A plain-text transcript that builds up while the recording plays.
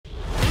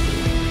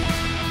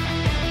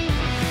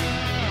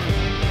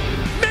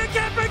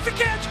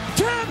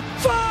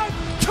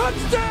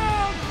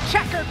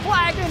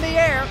flag in the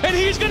air, and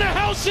he's going to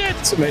house it.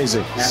 It's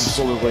amazing.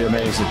 Absolutely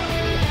amazing.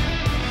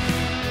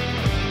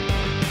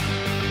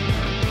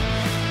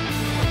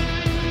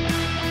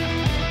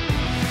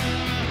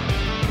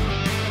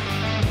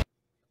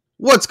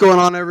 What's going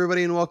on,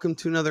 everybody, and welcome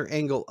to another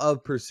Angle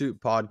of Pursuit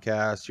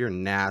podcast, your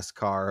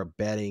NASCAR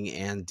betting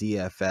and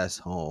DFS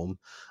home.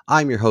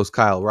 I'm your host,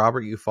 Kyle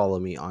Robert. You follow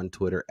me on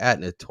Twitter at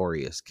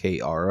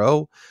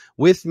NotoriousKRO.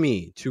 With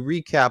me to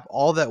recap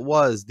all that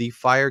was the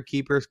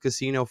Firekeepers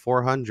Casino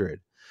 400,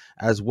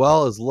 as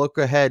well as look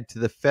ahead to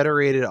the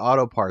Federated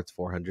Auto Parts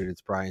 400.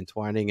 It's Brian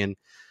Twining, and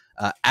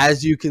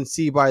as you can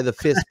see by the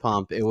fist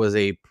pump, it was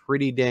a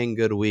pretty dang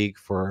good week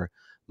for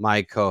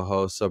my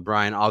co-host. So,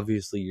 Brian,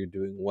 obviously you're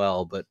doing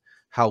well, but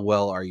how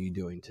well are you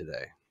doing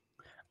today?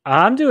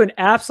 I'm doing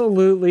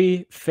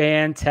absolutely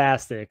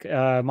fantastic.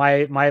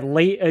 My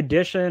late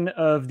edition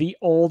of the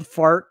old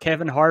fart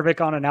Kevin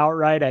Harvick on an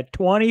outright at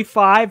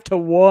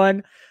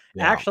 25-1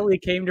 actually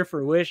came to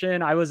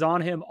fruition. I was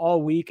on him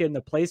all week in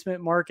the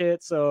placement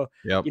market. So,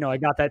 I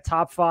got that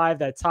top 5,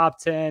 that top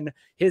 10,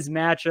 his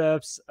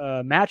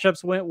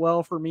matchups went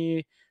well for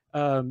me.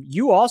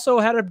 You also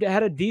had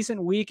a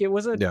decent week. It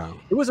was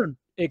an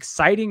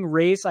exciting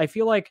race. I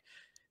feel like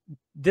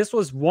this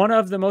was one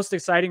of the most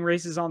exciting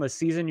races on the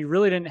season. You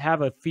really didn't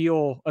have a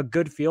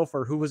good feel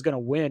for who was going to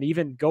win,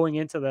 even going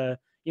into the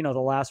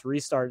last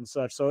restart and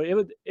such. So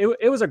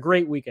it was a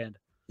great weekend.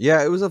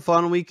 Yeah, it was a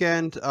fun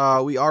weekend.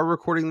 We are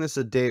recording this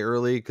a day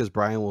early because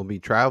Brian will be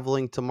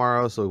traveling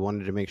tomorrow. So we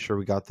wanted to make sure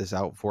we got this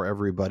out for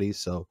everybody.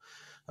 So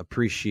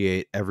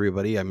appreciate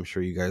everybody. I'm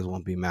sure you guys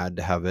won't be mad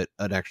to have it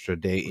an extra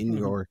day in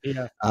your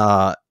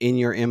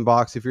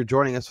inbox. If you're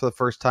joining us for the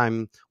first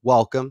time,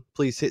 welcome.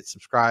 Please hit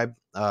subscribe,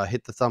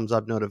 hit the thumbs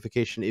up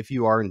notification if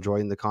you are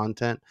enjoying the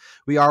content.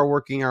 We are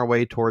working our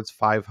way towards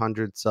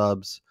 500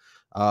 subs.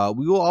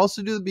 We will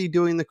also be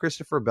doing the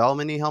Christopher Bell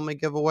mini helmet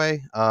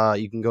giveaway.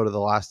 You can go to the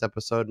last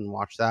episode and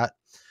watch that.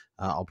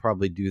 I'll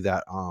probably do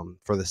that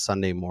for the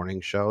Sunday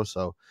morning show.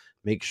 So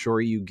make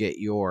sure you get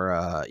your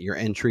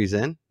entries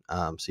in.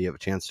 So you have a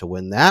chance to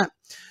win that.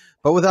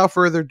 But without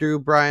further ado,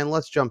 Brian,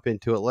 let's jump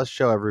into it. Let's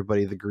show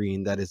everybody the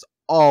green that is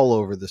all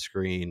over the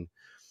screen.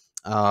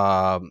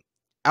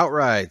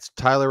 Outrights,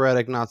 Tyler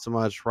Reddick, not so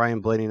much.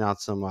 Ryan Blaney,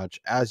 not so much.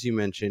 As you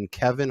mentioned,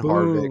 Kevin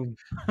Harvick,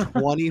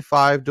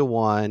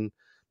 25-1.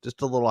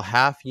 Just a little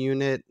half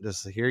unit.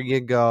 Just here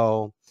you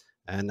go.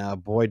 And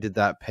boy, did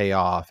that pay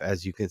off.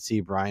 As you can see,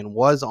 Brian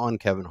was on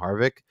Kevin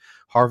Harvick.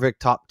 Harvick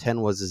top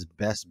 10 was his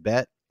best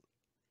bet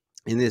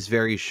in this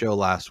very show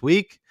last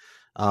week.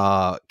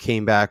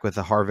 Came back with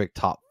a Harvick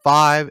top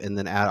 5 and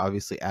then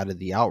obviously added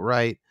the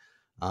outright.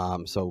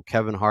 So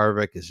Kevin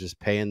Harvick is just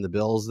paying the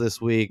bills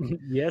this week.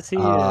 Yes, he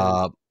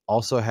is.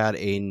 Also had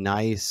a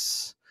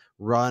nice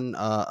run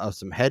of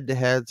some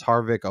head-to-heads.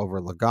 Harvick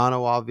over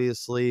Logano,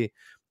 obviously.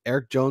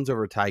 Eric Jones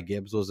over Ty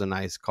Gibbs was a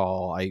nice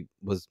call. I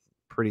was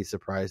pretty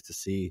surprised to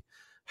see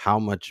how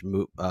much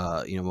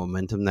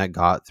momentum that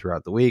got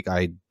throughout the week.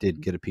 I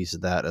did get a piece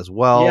of that as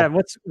well. Yeah,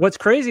 what's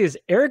crazy is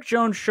Eric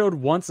Jones showed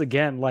once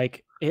again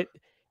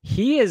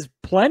he is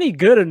plenty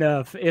good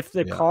enough if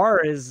the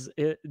car is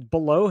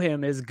below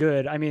him is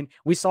good. I mean,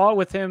 we saw it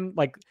with him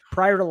like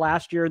prior to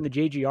last year in the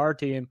JGR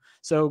team.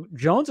 So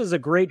Jones is a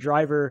great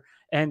driver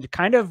and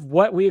kind of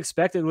what we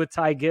expected with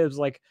Ty Gibbs.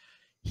 Like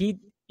he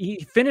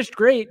finished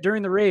great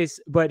during the race,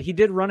 but he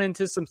did run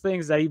into some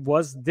things that he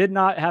did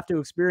not have to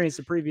experience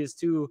the previous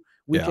 2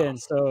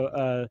 weekends. Yeah.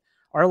 So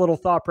our little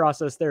thought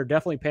process there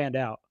definitely panned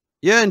out.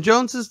 Yeah, and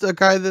Jones is the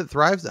guy that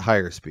thrives at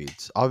higher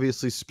speeds.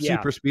 Obviously,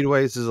 super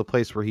speedways is a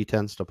place where he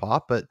tends to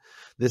pop, but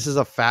this is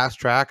a fast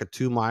track, a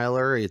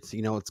 2-miler. It's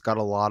it's got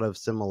a lot of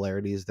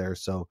similarities there,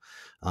 so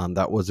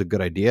that was a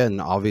good idea.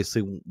 And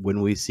obviously, when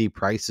we see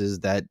prices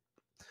that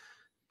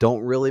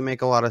don't really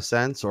make a lot of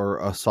sense or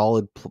a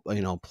solid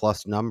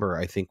plus number,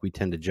 I think we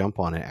tend to jump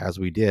on it, as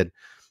we did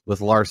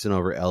with Larson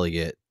over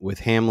Elliott, with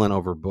Hamlin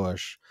over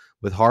Busch,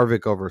 with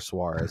Harvick over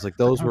Suarez. Like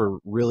those were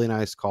really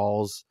nice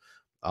calls.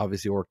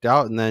 Obviously worked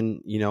out, and then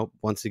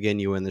once again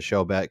you win the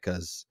show bet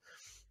because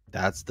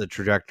that's the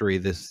trajectory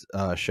this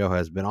show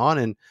has been on.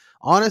 And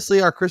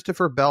honestly, our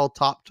Christopher Bell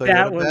top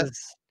Toyota bet,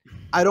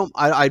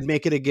 I'd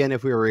make it again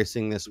if we were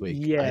racing this week.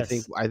 Yes.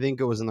 I think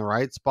it was in the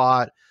right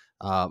spot.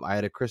 I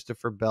had a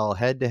Christopher Bell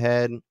head to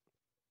head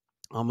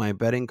on my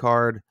betting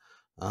card,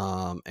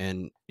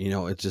 and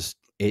it just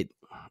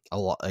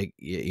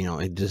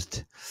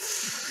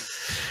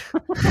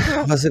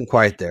wasn't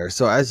quite there.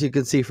 So as you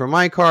can see from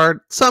my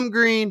card, some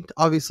green,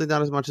 obviously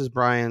not as much as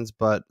Brian's,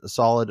 but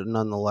solid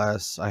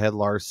nonetheless. I had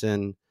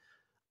Larson.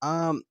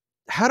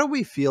 How do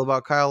we feel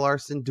about Kyle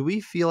Larson? Do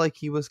we feel like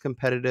he was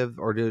competitive,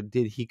 or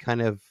did he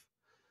kind of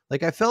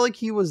I felt like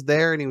he was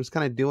there and he was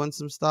kind of doing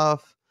some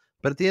stuff,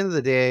 but at the end of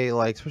the day,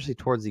 especially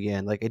towards the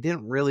end, I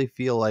didn't really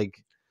feel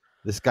like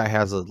this guy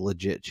has a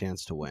legit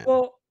chance to win.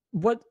 Well,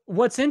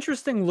 What's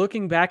interesting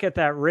looking back at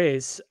that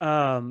race,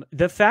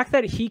 the fact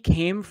that he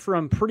came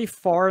from pretty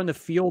far in the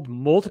field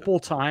multiple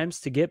times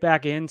to get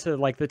back into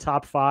like the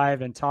top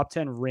 5 and top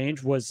 10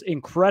 range was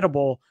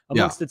incredible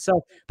Yeah. amongst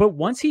itself. But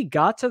once he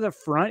got to the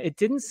front, it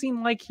didn't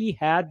seem like he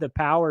had the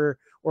power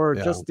or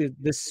Yeah. just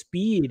the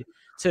speed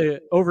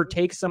to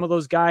overtake some of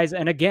those guys.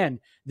 And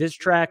again, this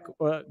track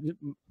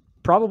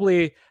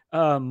probably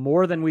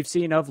more than we've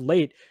seen of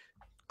late.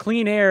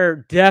 Clean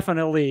air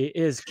definitely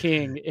is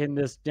king in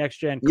this next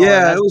gen car.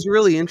 Yeah, it was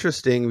really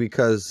interesting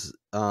because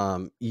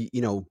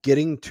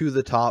getting to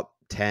the top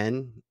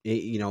 10,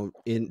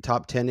 in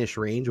top 10-ish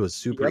range was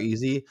super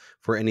easy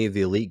for any of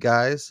the elite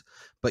guys,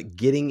 but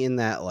getting in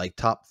that like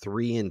top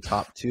 3 and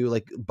top 2,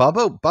 like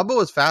Bubba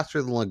was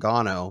faster than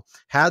Logano,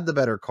 had the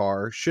better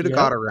car, should have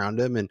got around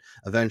him, and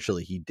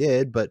eventually he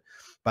did, but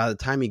by the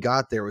time he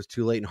got there it was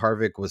too late, and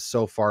Harvick was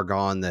so far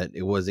gone that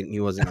he wasn't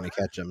going to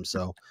catch him.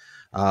 So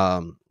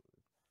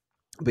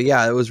but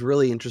yeah, it was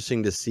really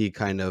interesting to see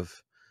kind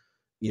of,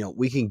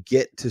 we can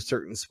get to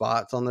certain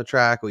spots on the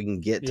track. We can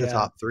get to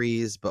top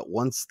 3s, but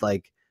once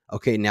like,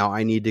 okay, now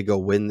I need to go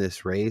win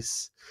this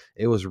race.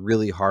 It was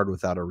really hard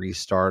without a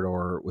restart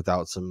or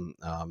without some,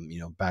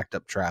 backed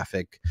up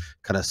traffic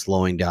kind of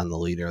slowing down the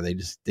leader.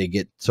 They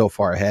get so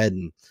far ahead,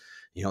 and,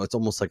 it's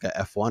almost like a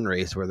F1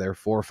 race where they're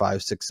 4,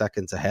 5, 6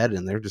 seconds ahead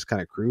and they're just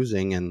kind of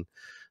cruising and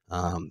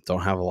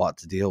don't have a lot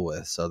to deal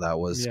with. So that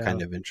was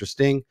kind of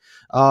interesting.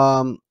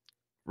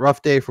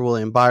 Rough day for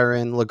William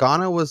Byron.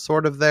 Logano was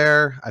sort of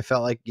there. I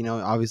felt like,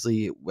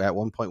 obviously at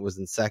one point was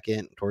in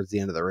second towards the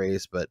end of the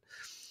race, but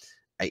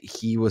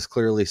he was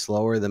clearly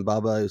slower than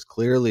Bubba. He was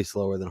clearly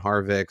slower than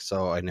Harvick,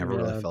 so I never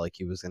really felt like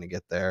he was going to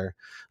get there.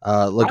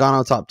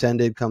 Logano top 10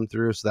 did come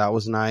through, so that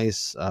was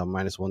nice.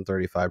 Minus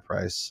 135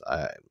 price.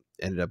 I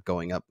ended up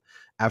going up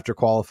after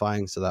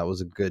qualifying, so that was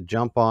a good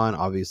jump on.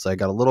 Obviously, I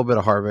got a little bit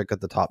of Harvick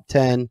at the top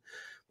 10,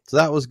 so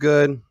that was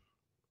good.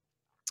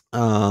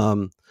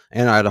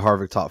 And I had a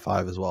Harvick top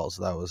 5 as well,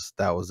 so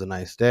that was a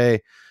nice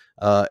day.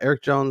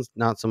 Eric Jones,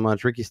 not so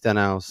much. Ricky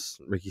Stenhouse.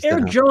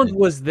 Eric Jones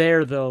was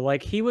there though,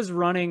 like he was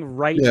running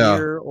right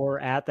here or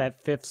at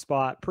that 5th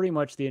spot pretty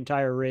much the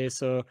entire race.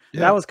 So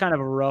that was kind of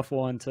a rough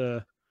one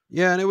to.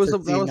 Yeah, and that was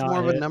more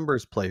of a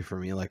numbers play for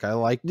me. Like I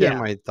liked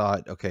him. I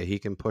thought, okay, he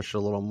can push a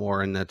little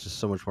more, and that's just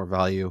so much more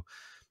value.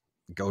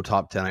 Go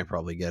top 10, I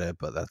probably get it,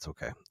 but that's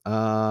okay.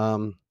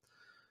 And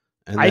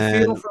I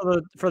feel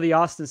for the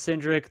Austin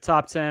Cindric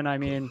top 10. I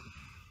mean,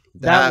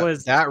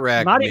 that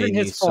wreck not made even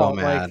his me fault.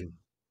 so mad.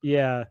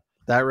 Like,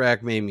 that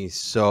wreck made me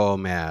so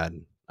mad.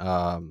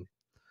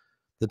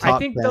 The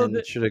top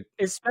 10 should have,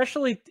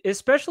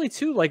 especially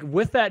too, like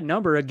with that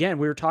number again.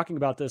 We were talking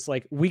about this.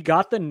 Like we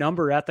got the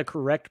number at the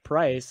correct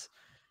price.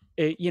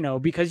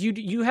 Because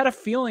you had a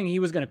feeling he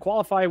was going to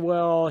qualify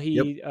well.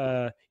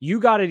 You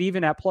got it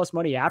even at plus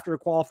money after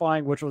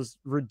qualifying, which was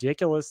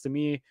ridiculous to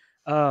me.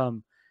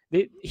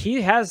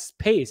 He has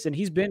pace and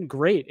he's been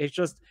great. It's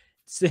just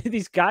some of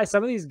these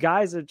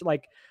guys are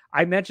like,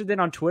 I mentioned it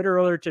on Twitter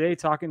earlier today,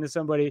 talking to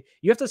somebody.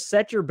 You have to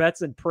set your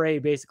bets and pray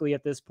basically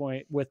at this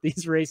point with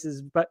these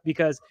races, but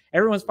because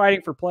everyone's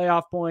fighting for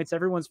playoff points,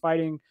 everyone's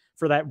fighting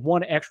for that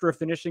one extra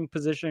finishing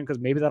position because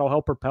maybe that'll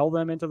help propel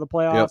them into the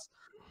playoffs. Yep.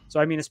 So,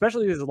 I mean,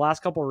 especially these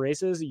last couple of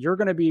races, you're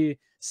going to be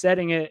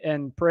setting it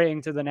and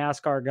praying to the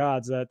NASCAR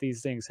gods that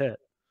these things hit.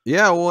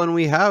 Yeah, well, and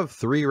we have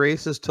 3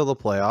 races till the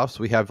playoffs.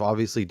 We have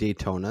obviously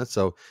Daytona,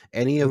 so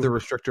any of the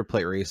restrictor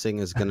plate racing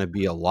is going to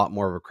be a lot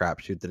more of a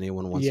crapshoot than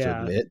anyone wants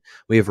to admit.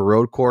 We have a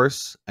road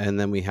course, and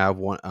then we have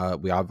one.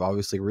 We have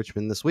obviously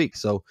Richmond this week,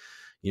 so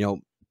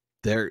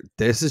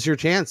this is your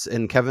chance.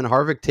 And Kevin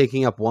Harvick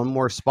taking up one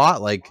more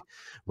spot, like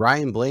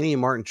Ryan Blaney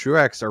and Martin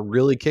Truex are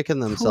really kicking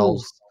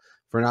themselves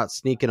for not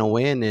sneaking a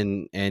win,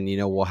 and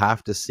we'll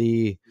have to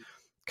see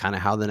kind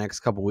of how the next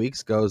couple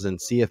weeks goes and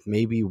see if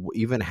maybe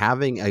even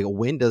having a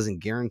win doesn't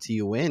guarantee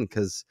you win.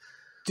 Because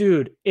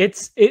dude,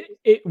 it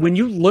when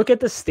you look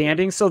at the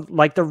standings, so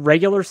like the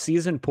regular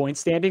season point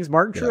standings,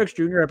 Martin Truex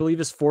Jr. I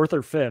believe is 4th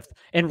or 5th,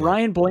 and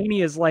Ryan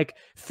Blaney is like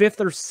 5th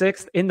or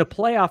 6th in the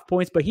playoff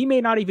points, but he may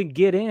not even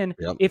get in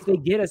if they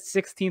get a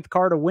 16th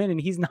car to win,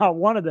 and he's not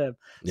one of them.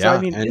 So I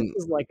mean, this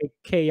is like a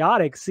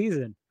chaotic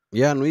season.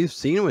 Yeah, and we've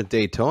seen with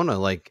Daytona,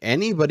 like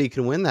anybody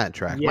can win that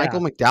track. Michael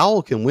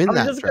McDowell can win that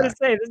track. I was just going to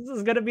say, this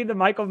is going to be the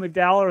Michael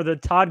McDowell or the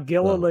Todd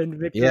Gilliland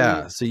victory.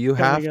 Yeah, so you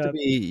have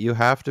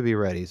to be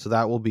ready. So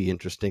that will be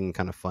interesting and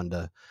kind of fun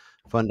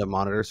to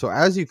monitor. So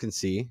as you can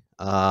see,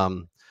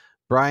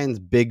 Brian's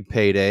big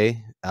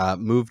payday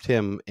moved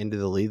him into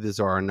the lead. These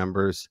are our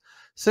numbers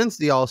since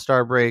the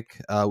All-Star break.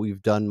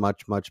 We've done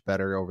much, much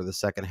better over the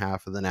second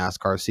half of the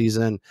NASCAR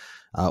season.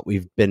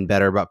 We've been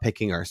better about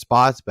picking our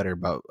spots, better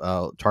about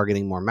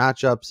targeting more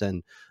matchups,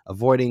 and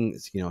avoiding,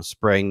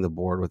 spraying the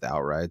board with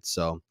outrights.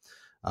 So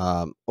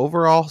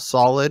overall,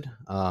 solid.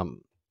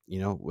 And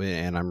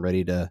I'm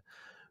ready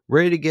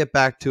to get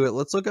back to it.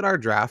 Let's look at our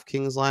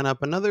DraftKings lineup.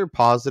 Another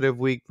positive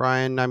week,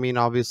 Brian. I mean,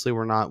 obviously,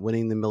 we're not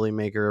winning the Millie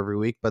Maker every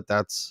week, but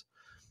that's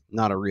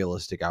not a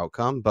realistic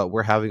outcome. But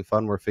we're having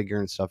fun. We're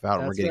figuring stuff out,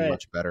 and we're getting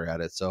much better at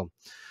it. So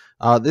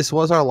This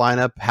was our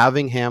lineup.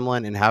 Having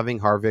Hamlin and having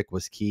Harvick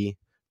was key.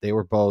 They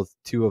were both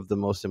two of the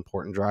most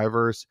important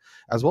drivers,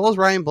 as well as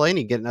Ryan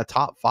Blaney getting a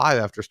top 5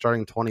 after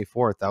starting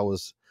 24th. That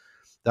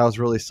was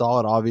really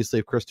solid. Obviously,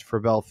 if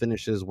Christopher Bell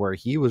finishes where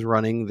he was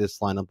running, this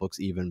lineup looks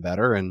even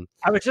better. And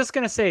I was just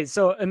going to say,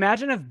 so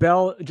imagine if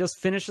Bell just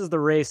finishes the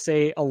race,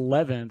 say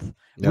 11th,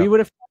 we would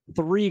have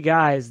 3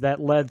 guys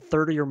that led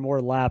 30 or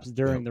more laps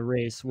during the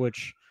race,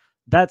 which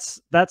that's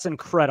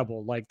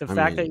incredible. Like the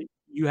fact that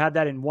you had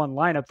that in one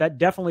lineup, that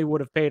definitely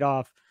would have paid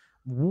off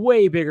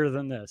way bigger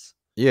than this.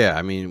 Yeah,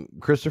 I mean,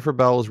 Christopher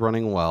Bell was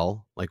running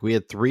well. Like we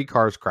had 3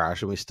 cars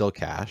crash and we still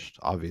cashed.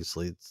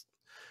 Obviously,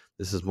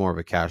 this is more of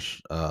a cash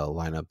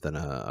lineup than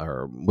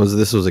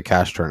this was a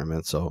cash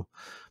tournament, so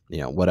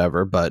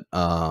whatever. But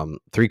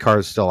 3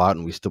 cars still out,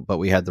 and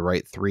we had the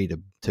right 3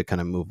 to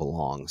kind of move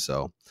along.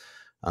 So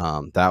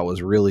that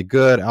was really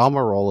good.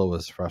 Almirola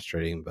was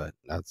frustrating, but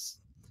that's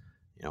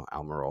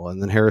Almirola,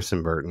 and then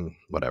Harrison Burton,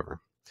 whatever.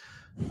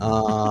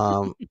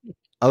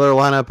 Other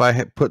lineup I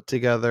had put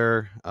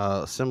together,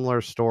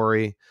 similar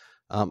story,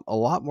 a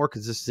lot more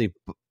consistency.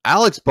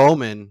 Alex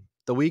Bowman,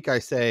 the week I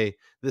say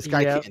this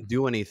guy can't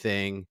do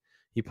anything,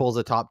 he pulls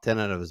a top 10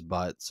 out of his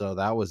butt. So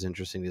that was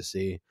interesting to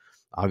see.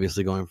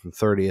 Obviously going from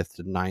 30th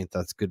to 9th,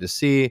 that's good to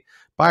see.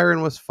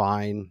 Byron was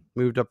fine,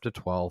 moved up to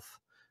 12th.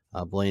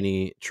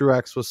 Blaney,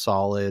 Truex was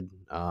solid.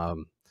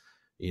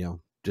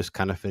 Just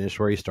kind of finished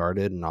where he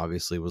started and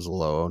obviously was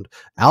low owned.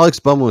 Alex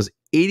Bowman was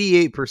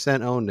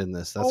 88% owned in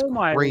this. That's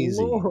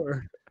crazy.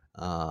 Lord.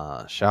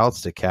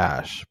 Shouts to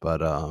Cash,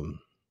 but I'm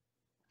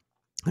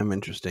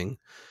interesting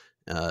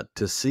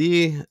to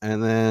see.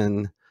 And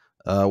then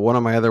one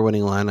of my other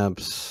winning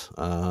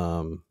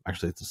lineups,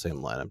 actually it's the same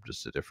lineup,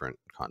 just a different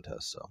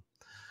contest. So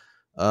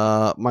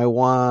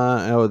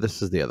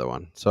this is the other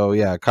one. So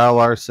yeah, Kyle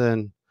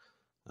Larson,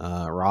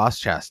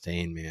 Ross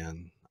Chastain,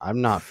 man. I'm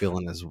not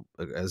feeling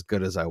as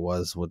good as I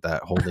was with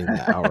that holding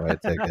that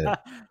outright ticket.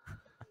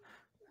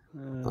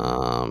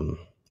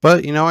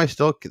 But I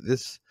still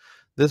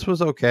this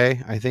was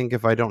okay. I think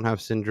if I don't have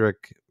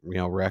Cindric,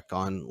 wreck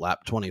on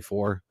lap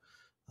 24,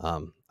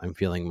 I'm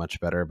feeling much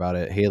better about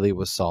it. Haley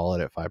was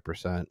solid at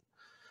 5%.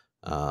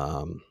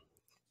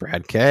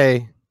 Brad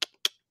K,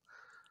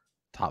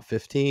 top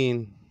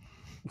 15.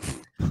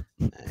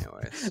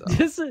 Anyway,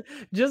 so.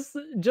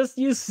 just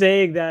you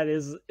saying that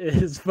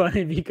is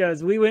funny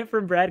because we went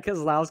from Brad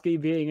Keselowski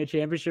being a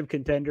championship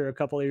contender a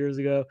couple of years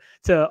ago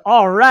to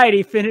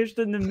he finished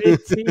in the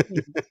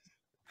mid-teens.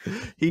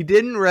 He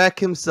didn't wreck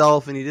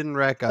himself and he didn't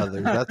wreck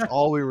others. That's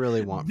all we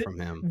really want from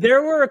him.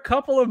 There were a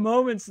couple of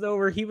moments though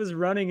where he was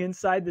running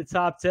inside the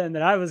top 10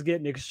 that I was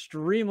getting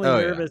extremely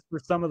nervous for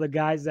some of the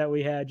guys that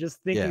we had,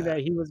 just thinking that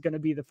he was going to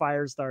be the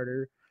fire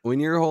starter. When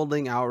you're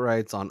holding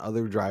outrights on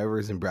other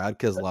drivers and Brad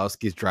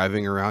Keselowski's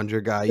driving around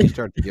your guy, you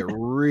start to get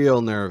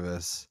real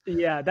nervous.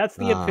 Yeah, that's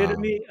the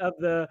epitome of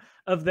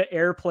the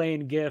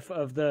airplane gif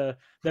of the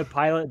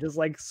pilot just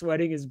like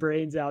sweating his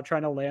brains out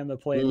trying to land the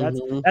plane.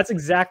 That's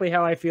exactly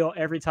how I feel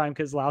every time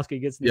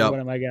Keselowski gets near one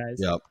of my guys.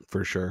 Yep,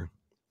 for sure.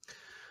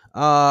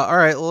 All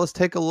right, well, let's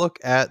take a look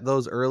at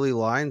those early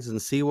lines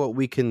and see what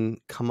we can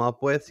come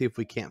up with, see if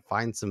we can't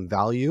find some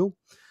value.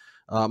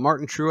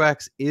 Martin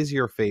Truex is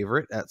your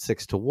favorite at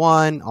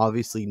 6-1.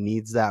 Obviously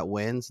needs that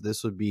win. So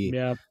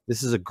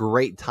this is a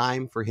great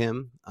time for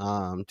him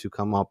to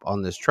come up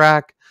on this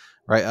track,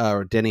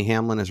 right? Denny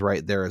Hamlin is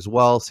right there as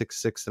well,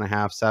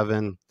 6.5,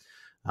 7.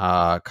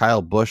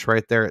 Kyle Busch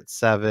right there at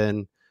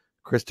 7.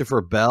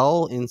 Christopher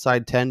Bell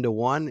inside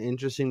 10-1.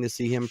 Interesting to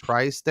see him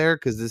priced there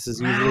because this is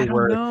usually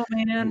where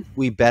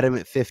we bet him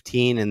at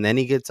 15 and then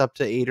he gets up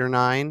to 8 or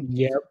 9.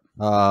 Yep.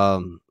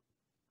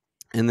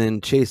 And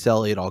then Chase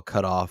Elliott I'll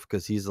cut off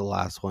because he's the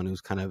last one who's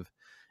kind of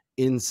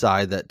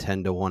inside that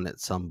 10-1 at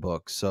some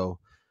books. So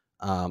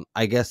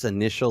I guess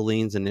initial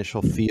leans,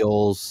 initial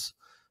feels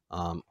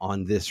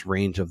on this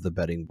range of the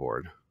betting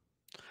board.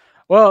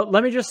 Well,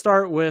 let me just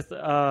start with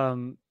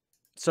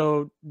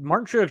so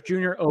Martin Truex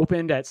Jr.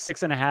 opened at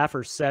 6.5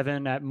 or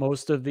 7 at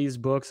most of these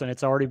books, and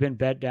it's already been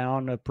bet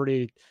down a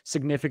pretty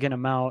significant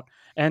amount.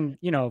 And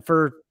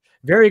for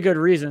very good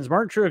reasons.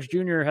 Martin Truex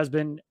Jr. has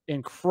been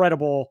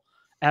incredible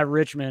at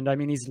Richmond. I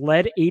mean, he's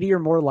led 80 or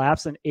more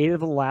laps in 8 of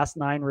the last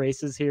 9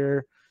 races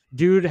here.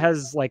 Dude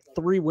has like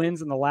 3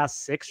 wins in the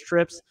last 6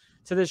 trips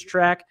to this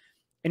track.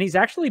 And he's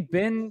actually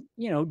been,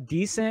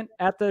 decent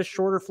at the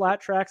shorter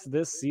flat tracks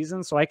this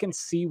season. So I can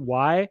see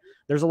why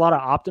there's a lot of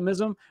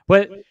optimism.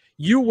 But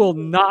you will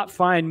not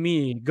find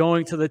me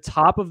going to the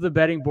top of the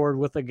betting board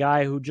with a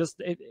guy who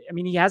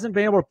he hasn't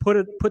been able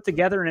to put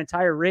together an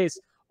entire race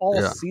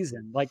all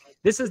season. Like,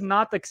 this is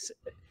not the...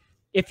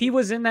 If he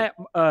was in that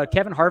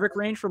Kevin Harvick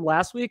range from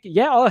last week,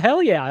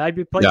 hell yeah, I'd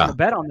be placing a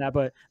bet on that,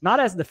 but not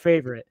as the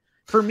favorite.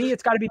 For me,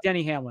 it's got to be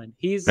Denny Hamlin.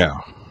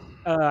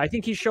 I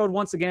think he showed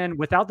once again,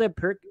 without the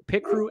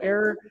pit crew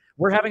error,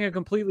 we're having a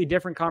completely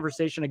different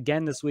conversation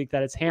again this week,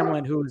 that it's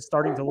Hamlin who is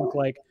starting to look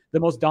like the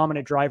most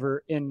dominant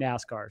driver in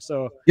NASCAR.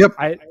 So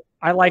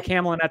I like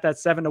Hamlin at that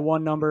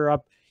 7-1 number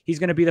up. He's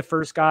going to be the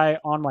first guy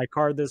on my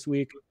card this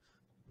week.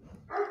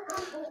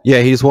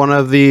 Yeah, he's one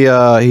of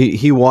the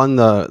he won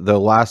the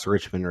last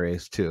Richmond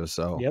race too.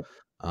 So Yep.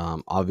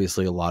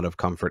 obviously a lot of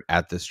comfort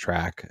at this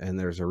track, and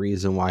there's a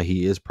reason why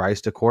he is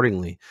priced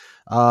accordingly.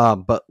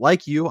 But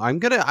like you,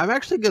 I'm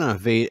actually gonna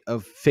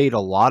fade a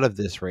lot of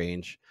this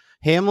range.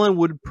 Hamlin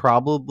would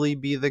probably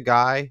be the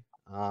guy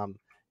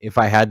if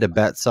I had to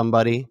bet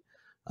somebody.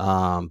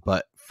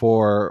 But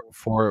for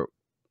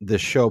the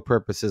show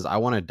purposes, I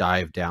want to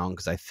dive down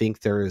because I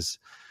think there is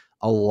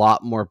a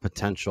lot more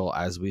potential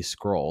as we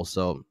scroll.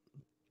 So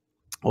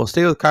we'll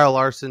stay with Kyle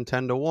Larson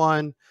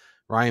 10-1,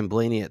 Ryan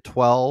Blaney at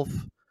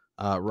 12,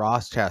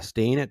 Ross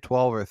Chastain at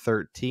 12 or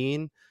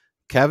 13.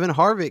 Kevin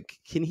Harvick,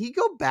 can he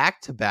go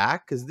back to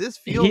back? Because this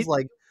feels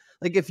like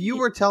if you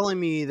were telling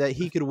me that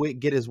he could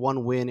get his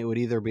one win, it would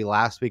either be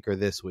last week or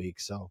this week.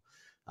 So,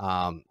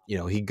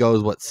 he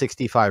goes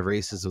 65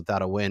 races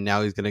without a win.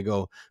 Now he's going to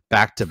go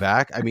back to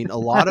back. I mean, a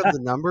lot of the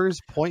numbers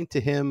point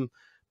to him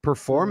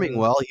performing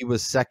well. He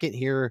was second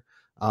here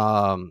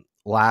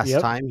last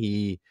time.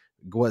 He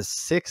was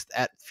 6th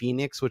at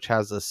Phoenix, which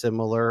has a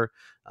similar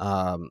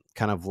kind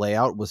of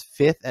layout, was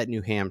 5th at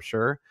New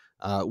Hampshire,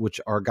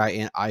 which our guy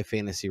in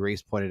iFantasy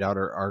Race pointed out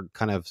are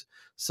kind of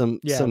some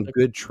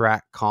good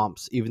track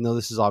comps, even though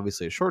this is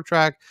obviously a short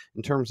track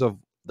in terms of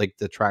like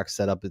the track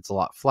setup, it's a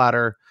lot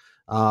flatter.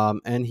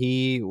 And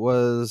he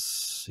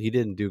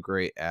didn't do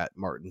great at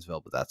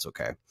Martinsville, but that's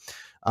okay.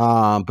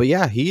 But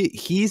yeah,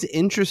 he's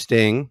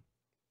interesting.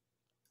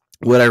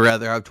 Would I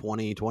rather have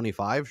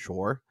 20-25?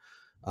 Sure.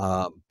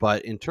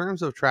 But in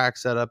terms of track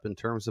setup, in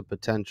terms of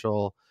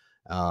potential,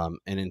 and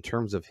in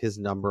terms of his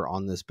number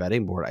on this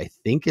betting board, I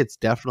think it's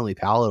definitely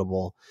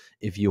palatable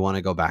if you want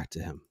to go back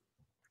to him.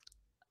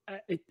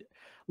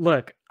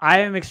 Look, I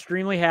am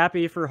extremely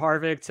happy for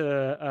Harvick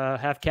to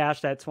have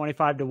cashed that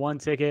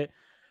 25-1 ticket.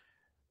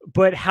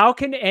 But how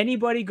can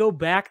anybody go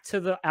back to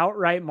the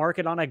outright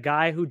market on a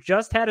guy who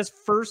just had his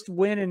first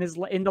win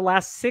in the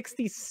last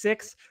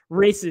 66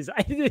 races?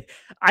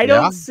 I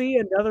don't see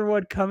another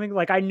one coming.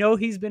 Like, I know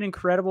he's been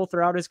incredible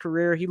throughout his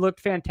career. He looked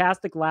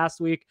fantastic last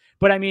week,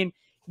 but I mean,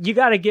 you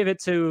got to give it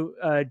to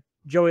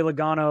Joey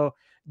Logano.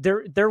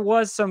 There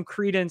was some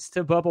credence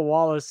to Bubba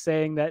Wallace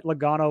saying that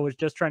Logano was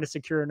just trying to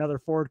secure another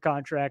Ford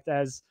contract,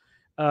 as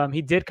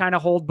he did kind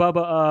of hold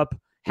Bubba up.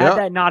 Had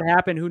that not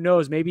happened, who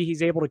knows? Maybe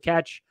he's able to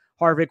catch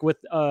Harvick with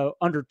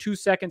under 2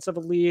 seconds of a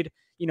lead.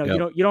 You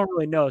don't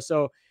really know.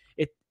 So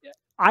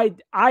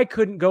I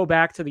couldn't go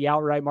back to the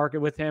outright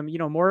market with him.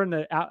 More in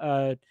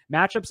the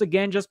matchups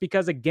again, just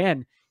because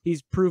again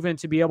he's proven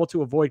to be able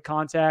to avoid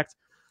contact.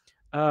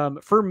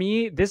 For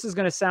me, this is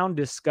going to sound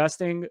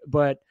disgusting,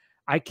 but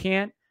I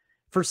can't.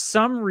 For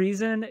some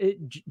reason,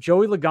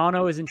 Joey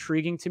Logano is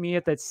intriguing to me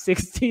at that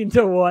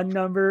 16-1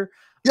 number.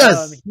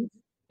 Yes.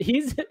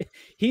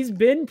 He's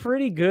been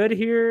pretty good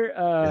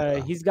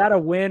here. He's got a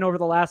win over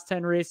the last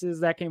 10 races.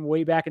 That came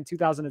way back in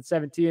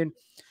 2017.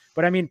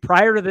 But I mean,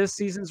 prior to this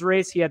season's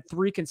race, he had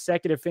 3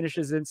 consecutive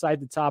finishes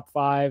inside the top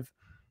 5.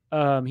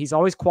 He's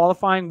always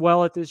qualifying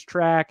well at this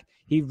track.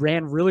 He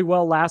ran really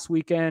well last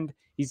weekend.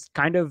 He's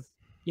kind of,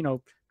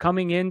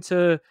 coming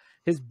into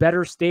his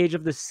better stage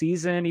of the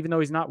season, even though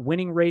he's not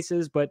winning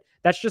races, but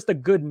that's just a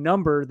good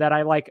number that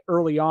I like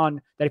early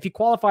on, that if he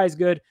qualifies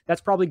good,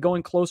 that's probably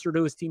going closer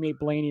to his teammate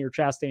Blaney or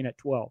Chastain at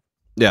 12.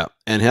 Yeah.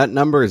 And that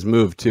number has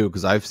moved too,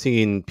 because I've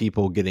seen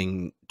people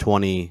getting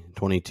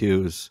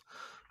 22s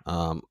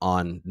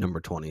on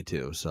number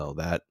 22. So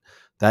that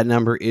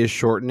number is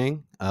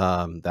shortening.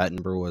 That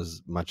number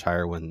was much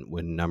higher when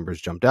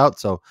numbers jumped out.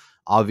 So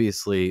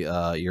obviously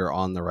you're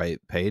on the right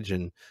page.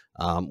 And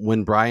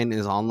when Brian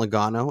is on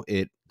Logano,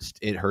 it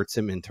hurts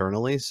him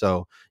internally.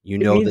 So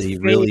that he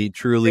really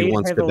truly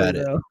wants to bet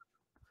it.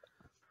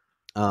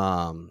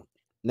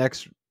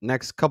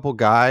 Next couple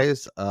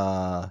guys,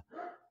 Bubba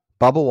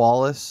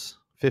Wallace,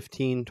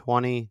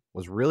 15-20,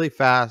 was really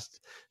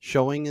fast,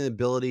 showing the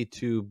ability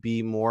to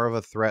be more of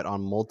a threat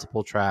on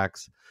multiple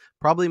tracks.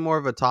 Probably more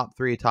of a top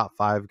 3, top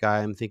 5 guy,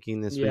 I'm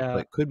thinking this week,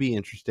 but could be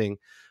interesting.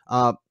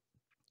 I'm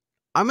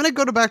going to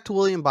go back to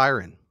William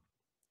Byron.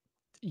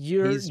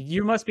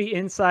 You must be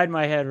inside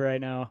my head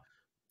right now.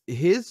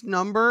 His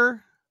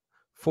number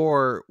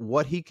for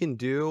what he can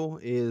do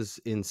is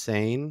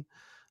insane.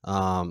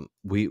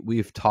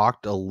 We've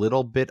talked a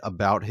little bit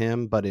about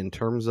him, but in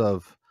terms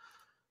of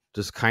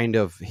just kind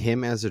of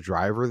him as a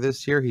driver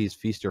this year, he's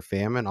feast or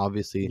famine.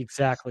 Obviously,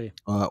 exactly.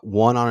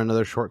 Won on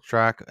another short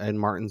track in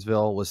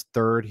Martinsville, was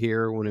 3rd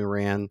here when he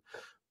ran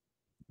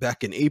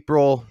back in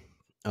April.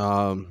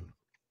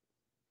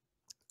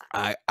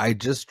 I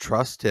just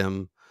trust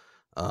him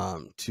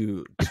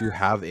to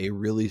have a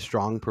really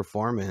strong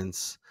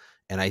performance,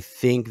 and I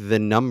think the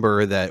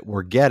number that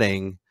we're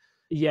getting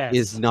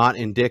is not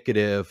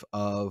indicative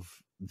of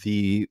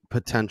the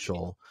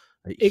potential.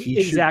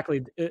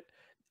 Exactly.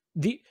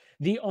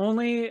 The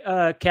only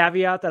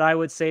caveat that I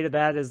would say to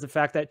that is the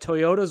fact that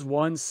Toyota's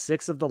won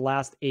 6 of the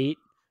last 8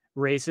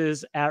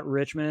 races at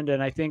Richmond,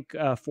 and I think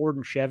Ford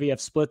and Chevy have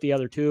split the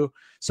other 2.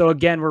 So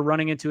again, we're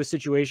running into a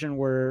situation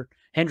where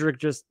Hendrick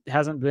just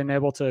hasn't been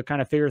able to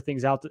kind of figure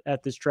things out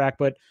at this track.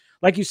 But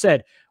like you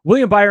said,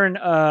 William Byron,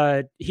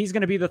 he's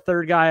going to be the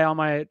third guy on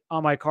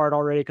my card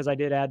already because I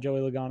did add Joey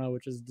Logano,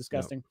 which is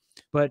disgusting.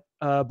 Yep.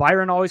 But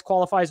Byron always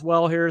qualifies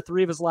well here.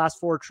 3 of his last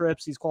 4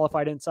 trips, he's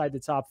qualified inside the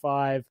top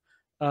 5.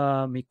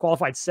 He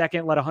qualified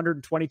second, led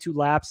 122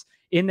 laps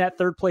in that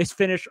third place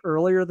finish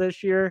earlier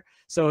this year.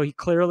 So he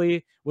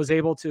clearly was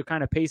able to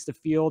kind of pace the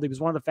field. He was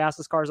one of the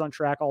fastest cars on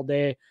track all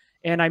day.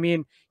 And I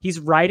mean, he's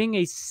riding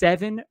a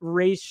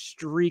 7-race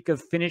streak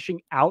of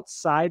finishing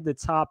outside the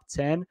top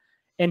 10.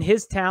 And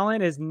his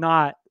talent is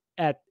not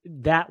at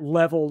that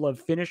level of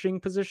finishing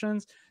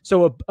positions.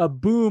 So a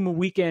boom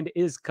weekend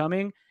is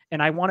coming.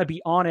 And I want to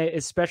be on it,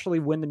 especially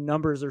when the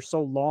numbers are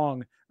so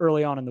long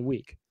early on in the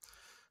week.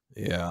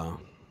 Yeah.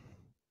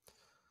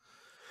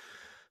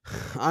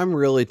 I'm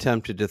really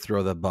tempted to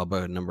throw the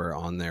Bubba number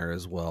on there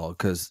as well,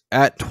 because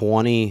at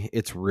 20,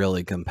 it's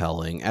really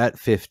compelling. At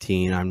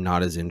 15, I'm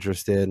not as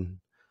interested.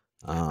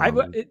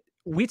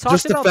 We talked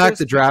just the about fact this.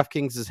 that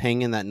DraftKings is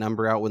hanging that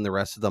number out when the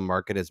rest of the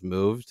market has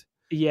moved.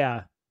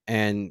 Yeah.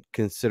 And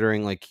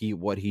considering like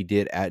what he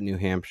did at New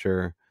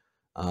Hampshire,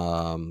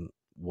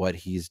 what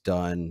he's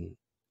done,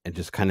 and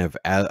just kind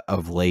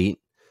of late,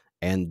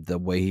 and the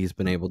way he's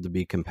been able to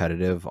be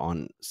competitive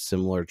on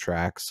similar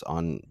tracks,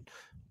 on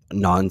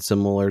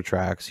non-similar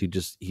tracks,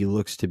 he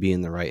looks to be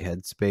in the right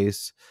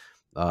headspace.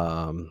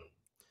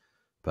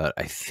 But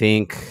I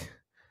think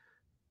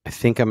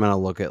I'm gonna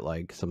look at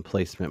like some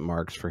placement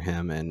marks for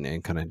him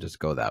and kind of just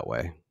go that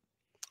way.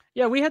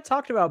 Yeah, we had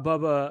talked about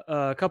Bubba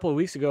a couple of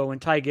weeks ago when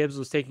Ty Gibbs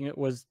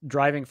was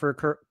driving for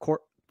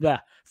Kurt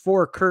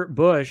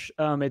Busch.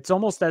 It's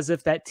almost as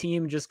if that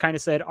team just kind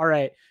of said, all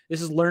right,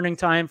 this is learning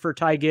time for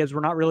Ty Gibbs.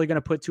 We're not really going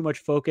to put too much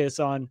focus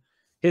on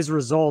his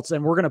results,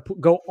 and we're going to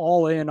go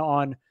all in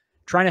on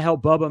trying to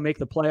help Bubba make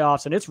the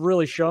playoffs. And it's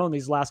really shown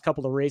these last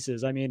couple of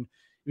races. I mean,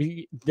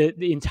 the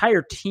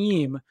entire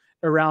team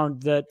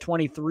around the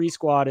 23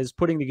 squad is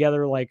putting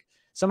together like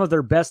some of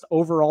their best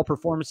overall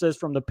performances,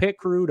 from the pit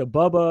crew to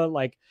Bubba.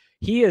 Like,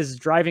 he is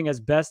driving as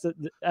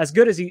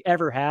good as he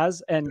ever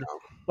has. And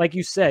like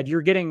you said,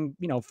 you're getting,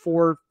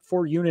 4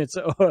 units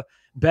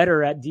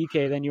better at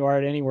DK than you are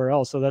at anywhere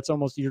else. So that's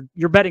almost,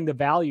 you're betting the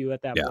value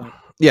at that point.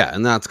 Yeah.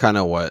 And that's kind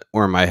of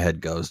where my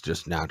head goes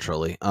just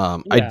naturally.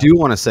 I do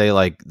want to say,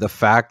 like, the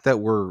fact that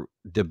we're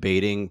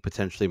debating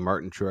potentially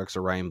Martin Truex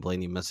or Ryan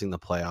Blaney missing the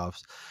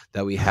playoffs,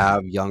 that we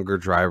have younger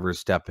drivers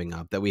stepping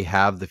up, that we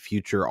have the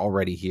future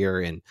already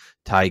here in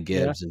Ty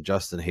Gibbs and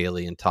Justin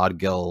Haley and Todd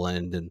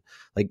Gilliland, and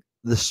like,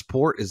 the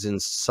sport is in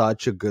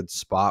such a good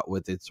spot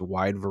with its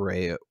wide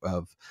variety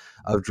of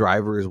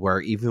drivers,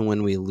 where even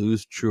when we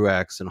lose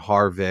Truex and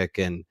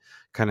Harvick and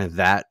kind of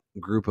that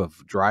group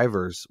of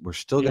drivers, we're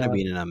still going to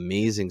be in an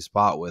amazing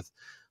spot with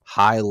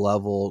high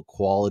level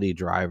quality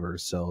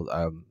drivers. So,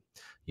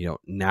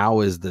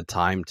 now is the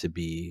time to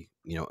be,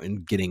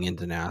 in getting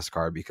into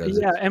NASCAR, because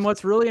and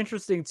what's really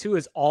interesting too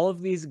is all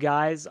of these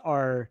guys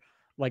are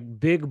like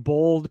big,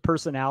 bold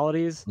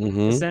personalities.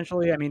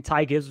 Essentially, I mean,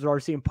 Ty Gibbs was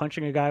already seen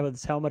punching a guy with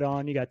his helmet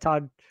on. You got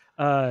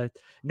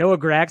Noah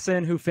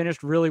Gragson, who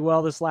finished really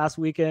well this last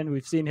weekend.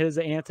 We've seen his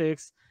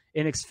antics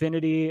in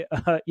Xfinity.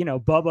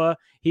 Bubba,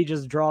 he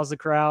just draws the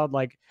crowd.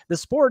 Like, the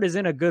sport is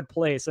in a good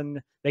place,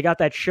 and they got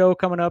that show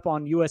coming up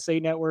on USA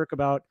Network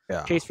about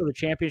Chase for the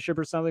Championship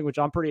or something, which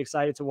I'm pretty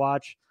excited to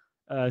watch.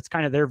 It's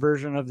kind of their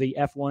version of the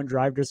F1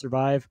 Drive to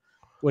Survive,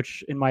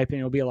 which in my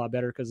opinion will be a lot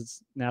better because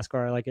it's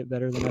NASCAR. I like it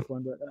better than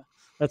F1, but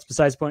that's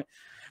besides the point.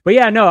 But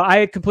yeah, no,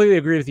 I completely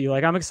agree with you.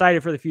 Like, I'm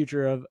excited for the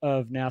future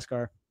of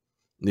NASCAR.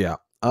 Yeah.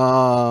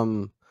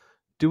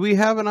 Do we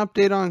have an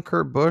update on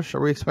Kurt Busch? Are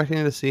we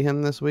expecting to see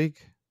him this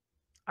week?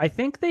 I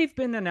think they've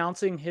been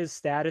announcing his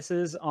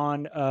statuses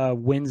on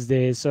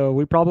Wednesdays, so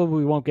we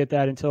probably won't get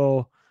that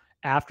until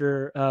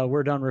after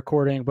we're done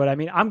recording. But I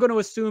mean, I'm going to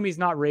assume he's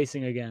not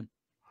racing again.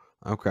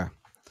 Okay.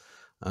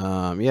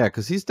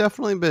 Because he's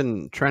definitely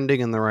been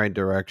trending in the right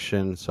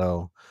direction.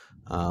 So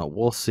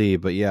we'll see.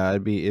 But yeah,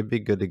 it'd be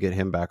good to get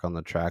him back on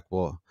the track.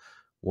 We'll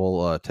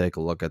take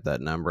a look at that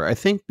number. I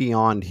think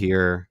beyond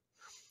here,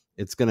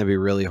 it's going to be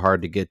really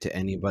hard to get to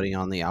anybody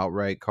on the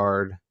outright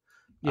card.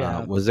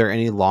 Yeah. Was there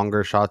any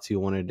longer shots you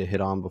wanted to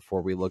hit on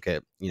before we look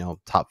at,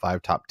 top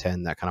 5, top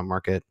 10, that kind of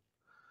market?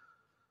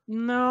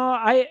 No,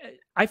 I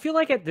feel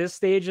like at this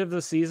stage of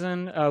the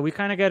season, we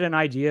kind of get an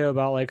idea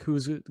about like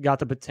who's got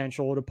the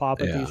potential to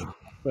pop at these.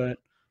 But,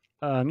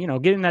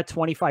 getting that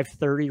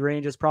 25-30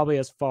 range is probably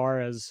as far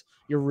as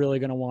you're really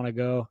going to want to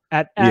go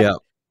at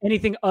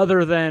anything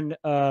other than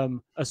a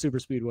super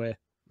speedway.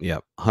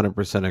 Yep.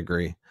 100%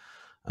 agree.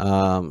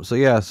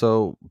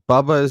 So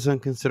Bubba is in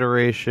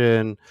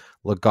consideration,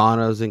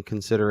 Logano's in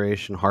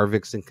consideration,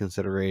 Harvick's in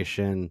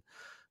consideration,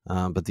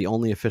 but the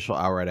only official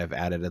outright I've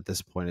added at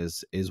this point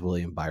is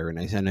William Byron.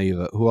 I know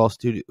you. Who else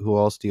do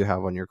you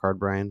have on your card,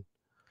 Brian?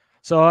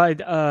 So I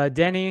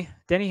Denny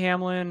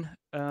Hamlin,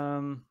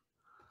 Joey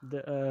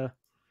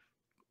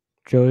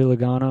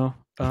Logano.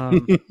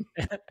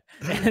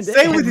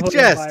 Say it with your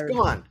chest. Byron. Come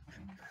on.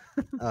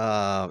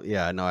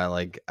 Yeah, no, I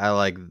like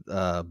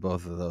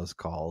both of those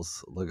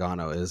calls.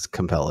 Logano is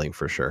compelling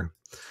for sure.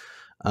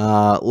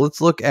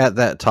 Let's look at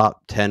that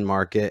top 10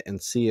 market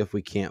and see if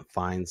we can't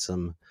find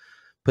some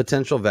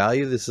potential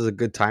value. This is a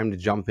good time to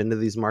jump into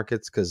these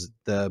markets because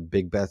the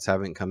big bets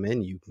haven't come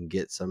in. You can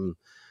get some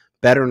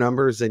better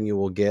numbers than you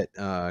will get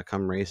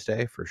come race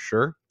day for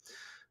sure.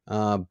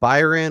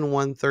 Byron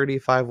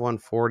 135,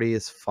 140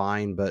 is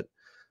fine, but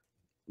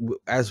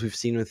as we've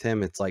seen with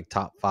him, it's like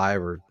top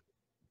 5 or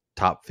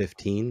top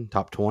 15,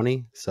 top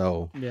 20.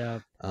 So, Yeah.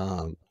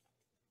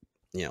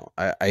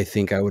 I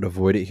think I would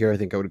avoid it here. I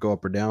think I would go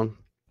up or down.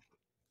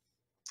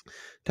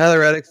 Tyler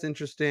Reddick's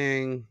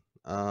interesting.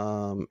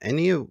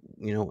 Any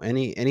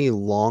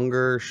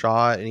longer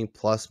shot, any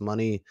plus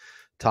money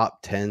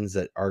top 10s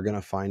that are going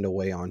to find a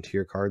way onto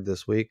your card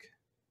this week?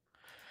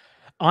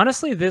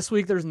 Honestly, this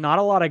week there's not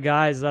a lot of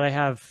guys that I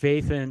have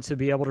faith in to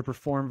be able to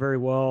perform very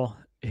well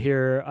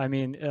here. I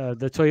mean,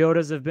 the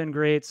Toyotas have been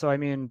great, so I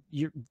mean,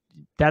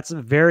 that's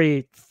a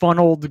very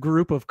funneled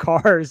group of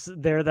cars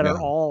there that Yeah.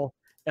 are all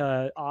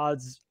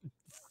odds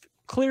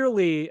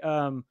clearly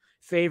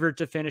favored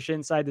to finish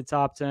inside the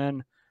top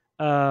 10.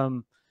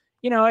 Going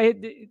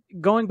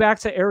back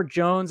to Eric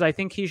Jones, I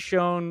think he's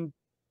shown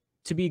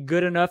to be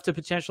good enough to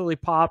potentially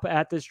pop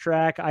at this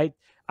track.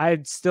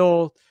 I'd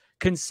still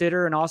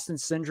consider an Austin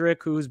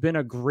Cindric, who's been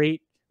a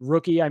great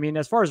rookie. I mean,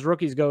 as far as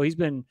rookies go, he's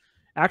been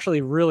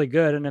actually really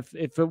good. And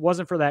if it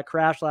wasn't for that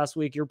crash last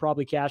week, you're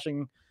probably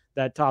cashing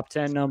that top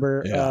 10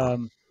 number.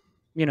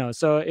 Yeah.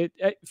 So it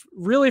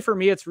really, for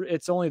me,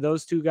 it's only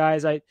those two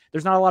guys.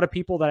 There's not a lot of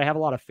people that I have a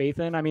lot of faith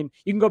in. I mean,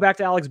 you can go back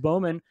to Alex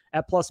Bowman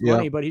at plus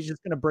money, but he's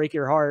just going to break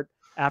your heart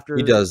after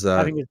he does that.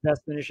 having his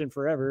best finish in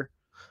forever.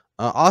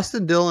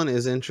 Austin Dillon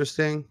is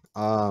interesting.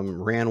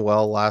 Ran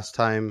well last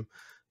time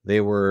they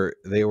were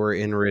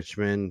in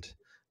Richmond.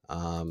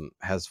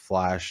 Has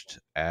flashed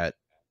at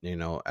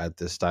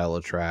this style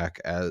of track,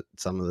 at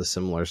some of the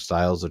similar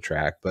styles of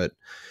track, but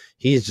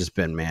he's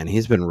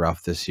been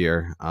rough this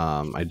year.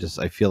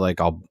 I feel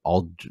like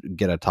I'll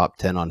get a top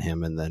 10 on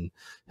him and then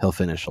he'll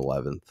finish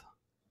 11th.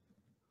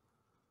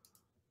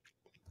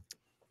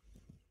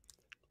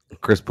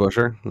 Chris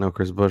Buescher? No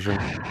Chris Buescher.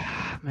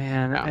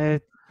 Man, yeah.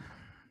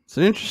 It's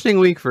an interesting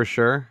week for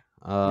sure.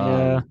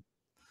 Yeah.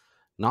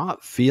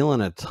 Not feeling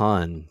a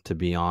ton, to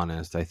be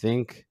honest. I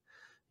think,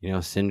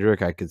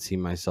 Cindric, I could see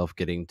myself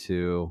getting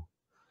to.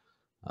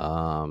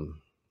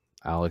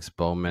 Alex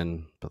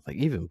Bowman, but like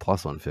even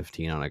plus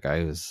 115 on a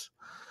guy who's,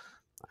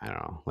 I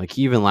don't know, like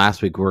even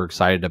last week we were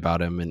excited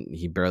about him and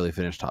he barely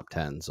finished top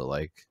 10. So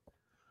like,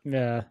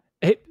 yeah.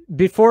 Hey,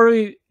 before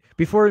we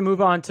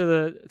move on to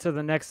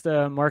the next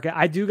market,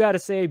 I do got to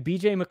say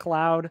BJ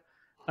McLeod.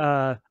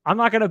 I'm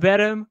not going to bet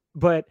him,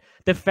 but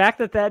the fact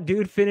that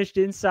dude finished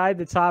inside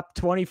the top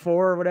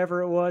 24 or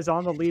whatever it was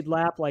on the lead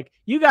lap, like,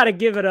 you got to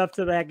give it up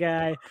to that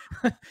guy.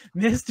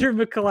 Mr.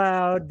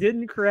 McLeod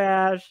didn't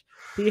crash.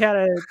 He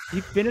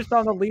finished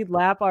on the lead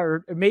lap,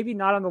 or maybe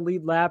not on the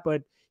lead lap,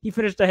 but he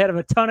finished ahead of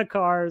a ton of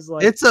cars.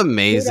 Like, it's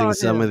amazing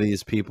some of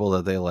these people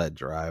that they let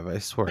drive. I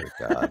swear to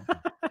God.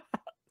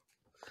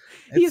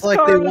 It's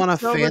like they want a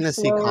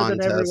fantasy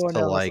contest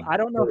to like I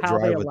don't know how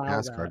they with allow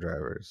NASCAR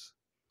drivers.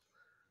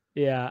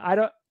 Yeah,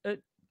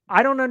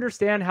 I don't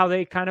understand how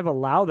they kind of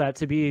allow that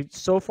to be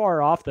so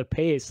far off the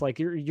pace. Like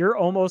you're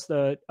almost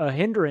a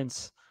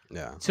hindrance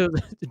to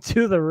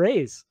the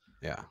race.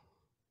 Yeah.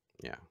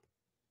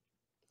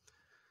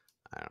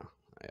 I don't know.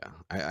 Yeah.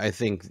 I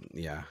think,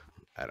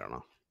 I don't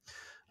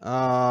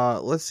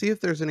know. Let's see if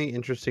there's any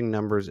interesting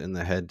numbers in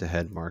the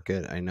head-to-head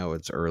market. I know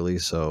it's early,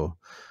 so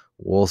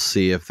we'll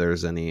see if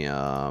there's any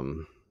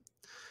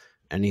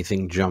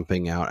anything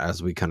jumping out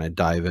as we kind of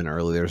dive in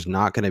early. There's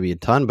not going to be a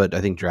ton, but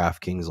I think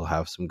DraftKings will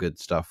have some good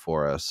stuff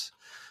for us.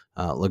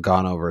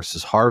 Logano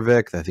versus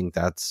Harvick. I think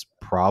that's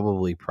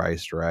probably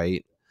priced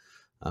right.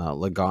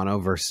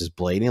 Logano versus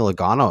Blaney.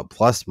 Logano at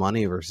plus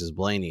money versus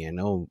Blaney. I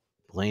know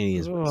Blaney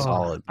is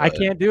solid. I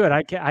can't do it.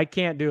 I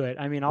can't do it.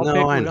 I mean, I'll pick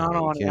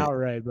Logano on an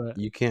outright, but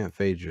you can't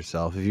fade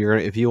yourself.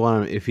 If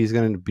he's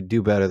going to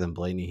do better than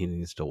Blaney, he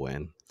needs to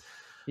win.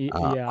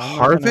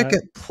 Harvick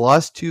at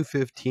plus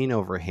 215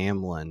 over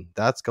Hamlin.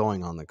 That's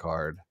going on the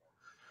card.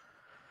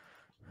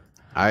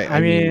 I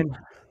mean,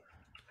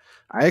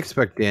 I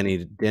expect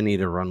Denny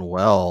to run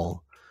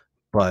well,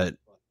 but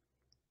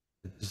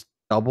just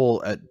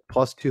double at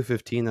plus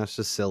 215. That's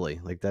just silly.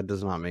 Like, that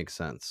does not make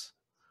sense.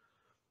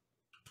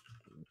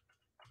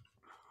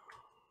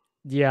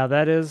 Yeah,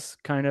 that is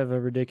kind of a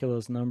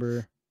ridiculous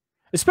number,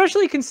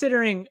 especially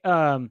considering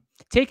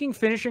taking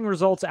finishing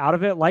results out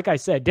of it. Like I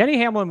said, Denny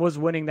Hamlin was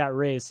winning that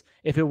race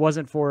if it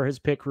wasn't for his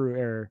pit crew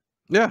error.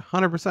 Yeah,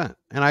 100%.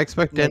 And I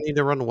expect Denny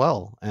to run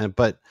well.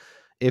 But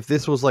if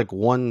this was like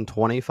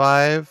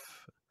 125,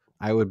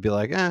 I would be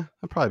like, that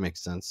probably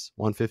makes sense.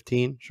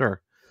 115,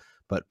 sure.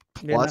 But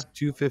plus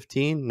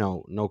 215,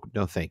 no,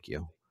 thank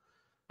you.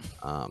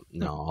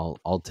 No,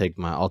 I'll take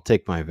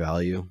my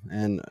value.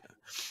 And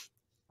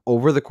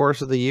over the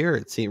course of the year,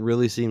 it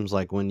really seems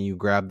like when you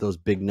grab those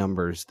big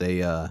numbers,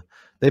 they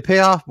pay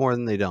off more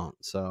than they don't.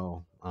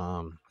 So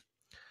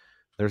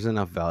There's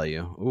enough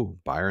value. Ooh,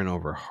 Byron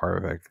over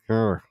Harvick.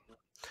 Grr.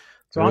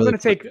 So I'm going to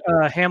take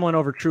Hamlin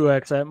over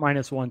Truex at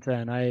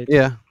 -110.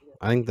 Yeah,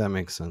 I think that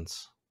makes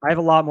sense. I have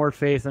a lot more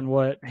faith in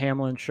what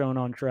Hamlin's shown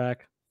on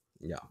track.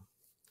 Yeah.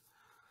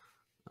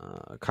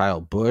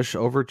 Kyle Busch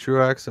over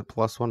Truex at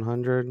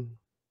 +100.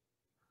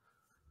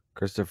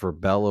 Christopher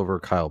Bell over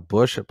Kyle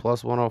Busch at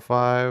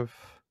 +105.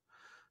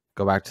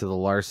 Go back to the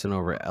Larson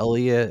over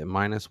Elliott at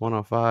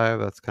 -105.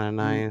 That's kind of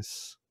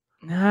nice.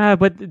 Nah,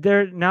 but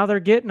they're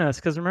getting us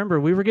because remember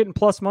we were getting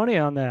plus money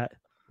on that.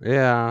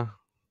 Yeah.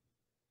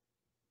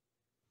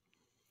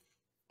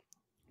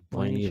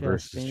 Blaney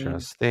versus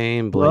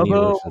Chastain. Blaney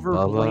versus over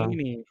Bubba.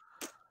 Blaney.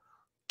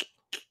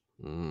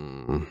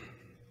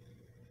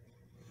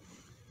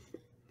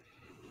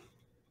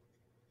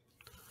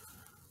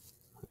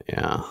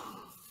 Yeah.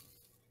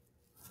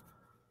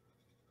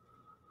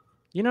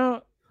 You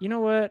know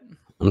what?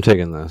 I'm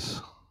taking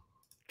this.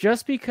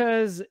 Just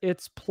because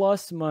it's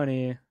plus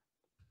money,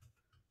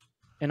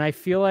 and I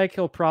feel like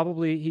he'll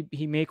probably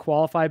he may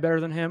qualify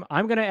better than him.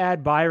 I'm going to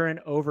add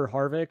Byron over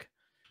Harvick,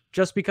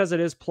 just because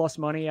it is plus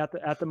money at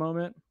the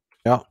moment.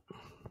 Yeah.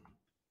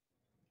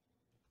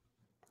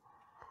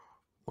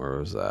 Where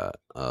was that?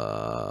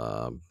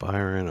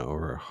 Byron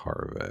over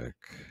Harvick.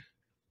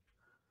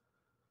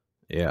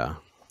 Yeah.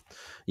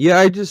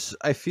 Yeah,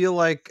 I feel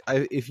like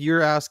if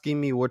you're asking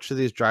me which of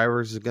these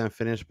drivers is going to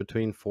finish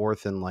between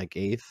 4th and like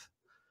 8th,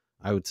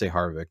 I would say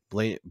Harvick.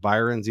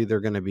 Byron's either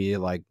going to be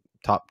like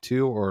top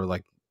 2 or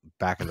like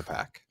back in the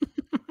pack.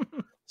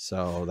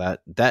 So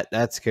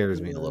that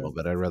scares me a little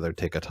bit. I'd rather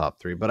take a top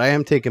 3, but I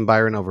am taking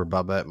Byron over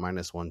Bubba at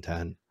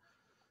 -110.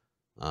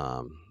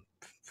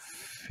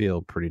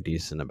 Feel pretty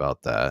decent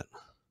about that.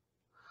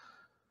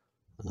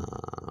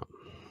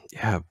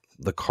 Yeah,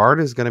 the card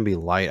is going to be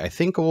light. I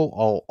think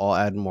I'll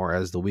add more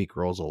as the week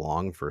rolls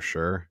along for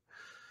sure.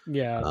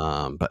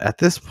 Yeah. But at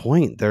this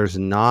point, there's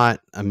not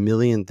a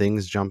million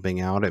things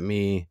jumping out at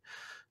me.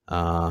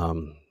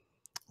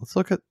 Let's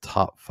look at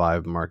top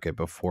 5 market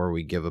before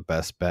we give a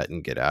best bet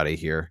and get out of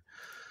here.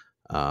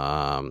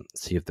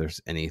 See if there's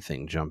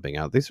anything jumping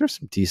out. These are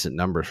some decent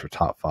numbers for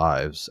top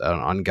 5s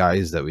on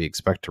guys that we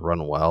expect to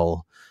run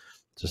well.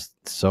 Just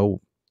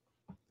so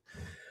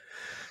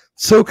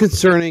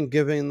concerning,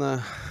 given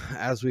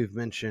as we've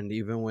mentioned,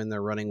 even when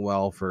they're running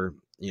well for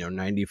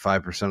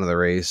 95% of the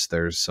race,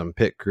 there's some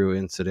pit crew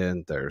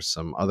incident, there's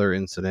some other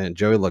incident.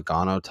 Joey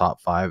Logano top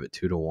 5 at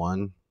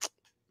 2-1.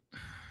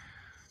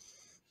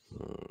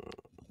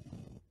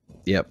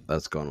 Yep,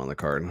 that's going on the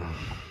card.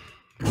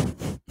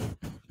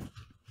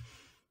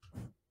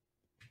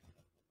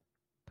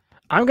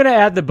 I'm gonna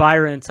add the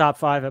Byron top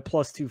 5 at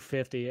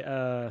 +250.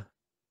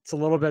 It's a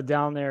little bit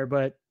down there,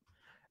 but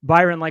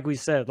Byron, like we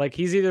said, like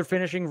he's either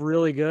finishing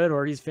really good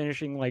or he's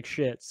finishing like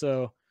shit.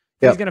 So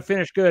if he's gonna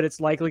finish good, it's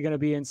likely gonna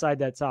be inside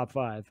that top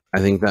 5. I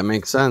think that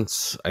makes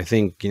sense. I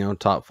think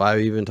top 5,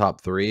 even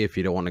top 3, if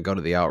you don't want to go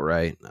to the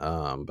outright.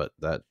 But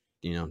that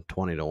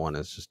 20-1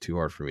 is just too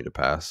hard for me to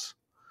pass.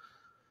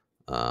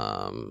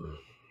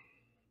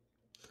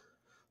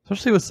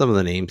 Especially with some of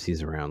the names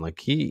he's around. Like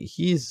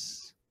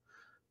he's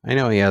I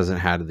know he hasn't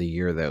had the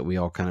year that we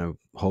all kind of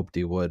hoped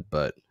he would,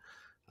 but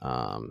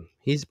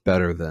he's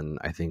better than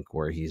I think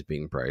where he's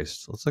being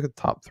priced. Let's look at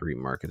the top 3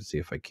 market to see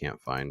if I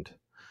can't find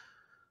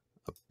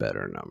a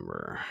better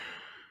number.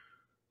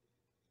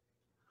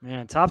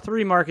 Man, top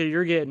 3 market,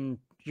 you're getting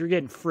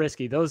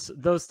frisky.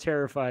 Those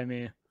terrify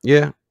me.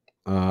 Yeah.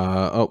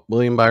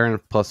 William Byron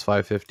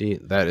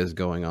 +550. That is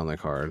going on the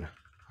card.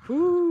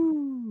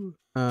 Woo.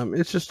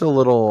 It's just a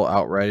little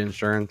outright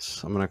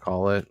insurance, I'm gonna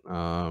call it.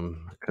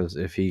 Because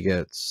if he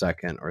gets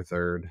 2nd or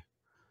 3rd,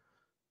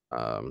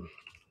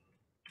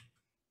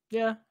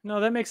 yeah, no,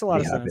 that makes a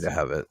lot of sense. Happy to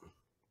have it.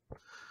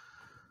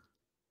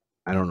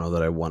 I don't know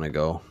that I want to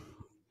go,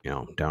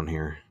 down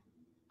here.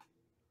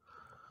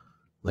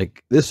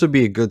 Like this would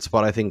be a good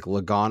spot. I think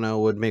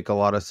Logano would make a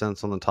lot of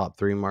sense on the top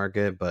 3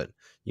 market, but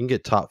you can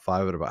get top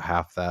 5 at about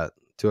half that.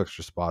 2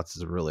 extra spots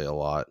is really a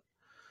lot.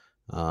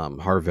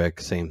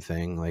 Harvick, same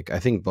thing. Like I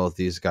think both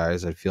these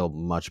guys I'd feel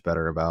much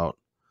better about.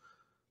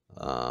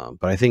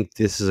 But I think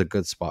this is a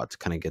good spot to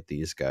kind of get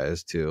these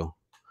guys too.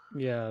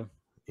 Yeah.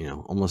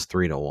 Almost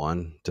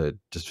 3-1 to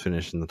just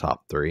finish in the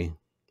top 3.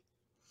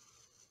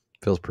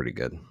 Feels pretty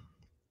good.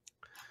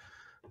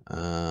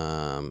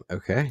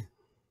 Okay.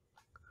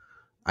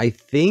 I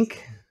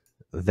think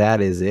that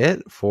is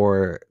it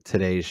for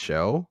today's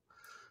show.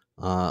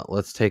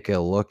 Let's take a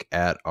look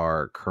at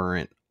our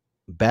current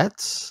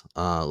bets.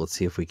 Let's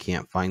see if we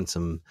can't find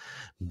some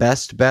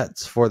best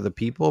bets for the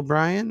people,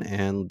 Brian.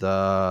 And,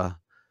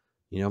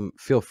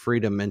 feel free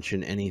to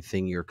mention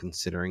anything you're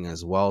considering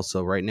as well.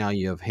 So right now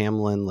you have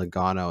Hamlin,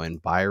 Logano, and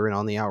Byron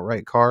on the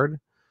outright card.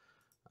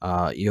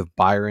 You have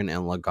Byron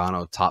and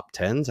Logano top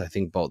 10s. I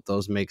think both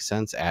those make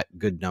sense at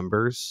good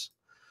numbers.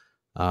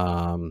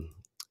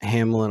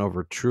 Hamlin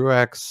over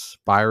Truex,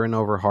 Byron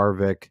over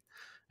Harvick,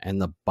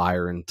 and the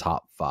Byron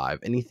top 5.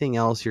 Anything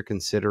else you're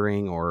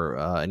considering or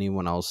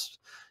anyone else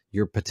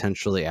you're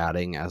potentially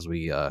adding as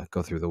we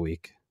go through the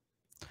week?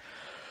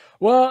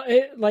 Well,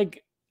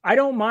 I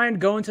don't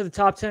mind going to the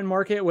top 10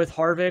 market with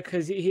Harvick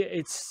because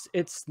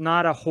it's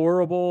not a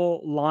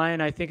horrible line.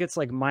 I think it's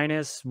like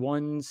minus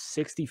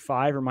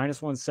 165 or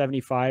minus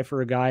 175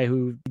 for a guy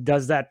who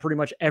does that pretty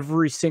much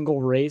every single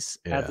race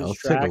at this let's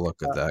track. take a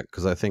look at that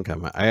because I think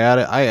I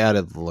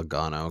added the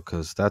Logano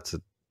because that's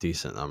a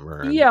decent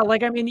number. Yeah,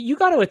 like I mean, you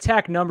got to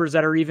attack numbers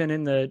that are even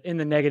in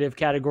the negative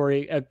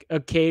category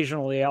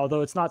occasionally, although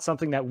it's not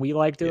something that we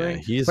like doing.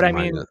 Yeah, he's but I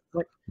mean,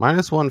 like,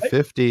 minus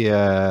 150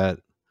 at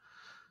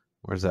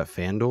where's that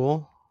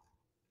FanDuel?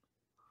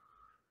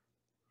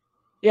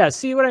 Yeah,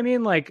 see what I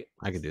mean? Like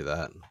I could do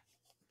that.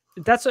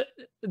 That's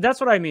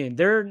what I mean.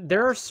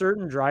 There are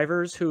certain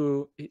drivers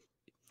who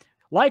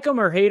like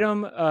them or hate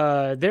them.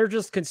 They're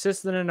just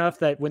consistent enough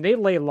that when they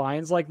lay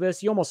lines like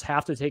this, you almost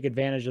have to take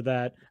advantage of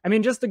that. I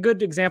mean, just a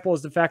good example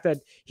is the fact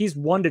that he's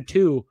 1-2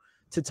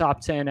 to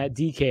top 10 at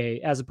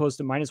DK as opposed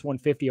to minus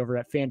 150 over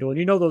at FanDuel. And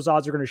you know those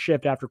odds are going to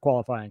shift after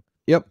qualifying.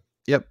 Yep.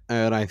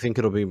 And I think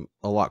it'll be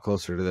a lot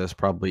closer to this,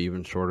 probably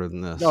even shorter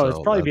than this. No, it's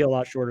probably be a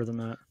lot shorter than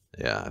that.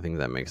 Yeah, I think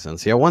that makes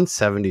sense. Yeah,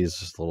 170 is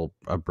just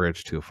a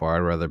bridge too far.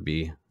 I'd rather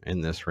be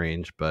in this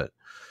range, but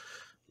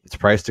it's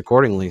priced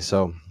accordingly.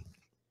 So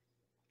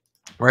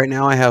right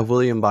now I have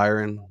William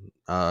Byron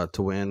to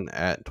win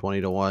at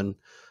 20-1.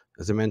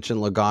 As I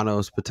mentioned,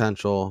 Logano's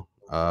potential,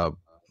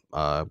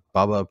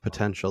 Bubba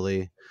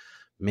potentially,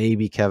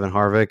 maybe Kevin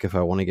Harvick if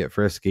I want to get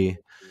frisky.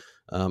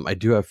 I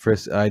do have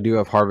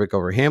Harvick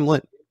over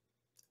Hamlet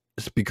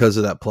just because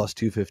of that plus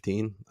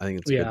 215. I think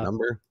it's a good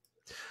number.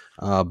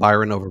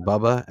 Byron over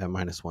Bubba at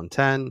minus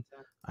 110.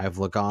 I have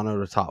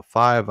Logano to top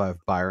 5. I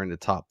have Byron to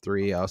top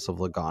 3. I also have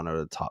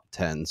Logano to top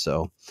 10.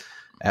 So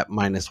at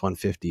minus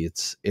 150,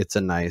 it's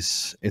a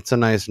nice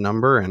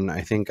number, and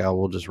I think I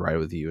will just ride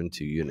with you in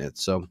 2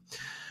 units. So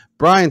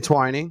Brian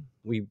Twining,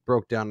 we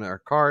broke down our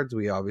cards.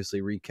 We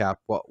obviously recapped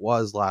what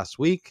was last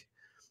week.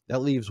 That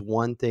leaves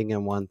one thing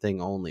and one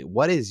thing only.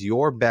 What is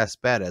your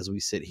best bet as we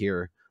sit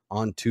here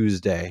on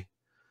Tuesday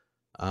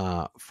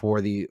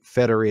for the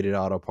Federated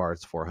Auto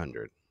Parts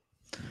 400?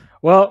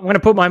 Well, I'm going to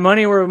put my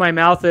money where my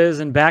mouth is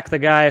and back the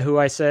guy who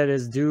I said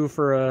is due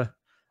for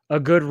a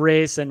good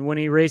race. And when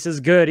he races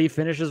good, he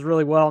finishes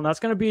really well. And that's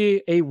going to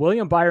be a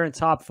William Byron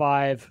top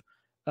 5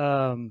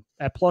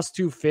 at plus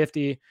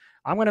 250.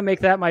 I'm going to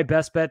make that my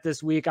best bet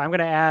this week. I'm going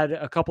to add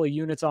a couple of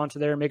units onto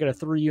there, make it a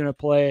 3-unit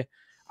play.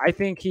 I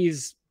think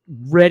he's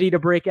ready to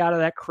break out of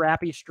that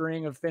crappy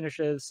string of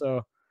finishes.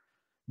 So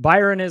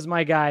Byron is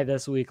my guy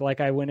this week, like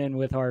I went in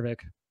with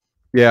Harvick.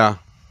 Yeah,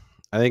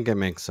 I think it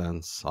makes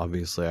sense.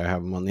 Obviously, I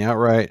have him on the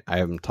outright. I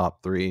have him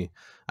top 3.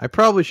 I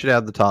probably should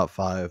have the top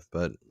 5,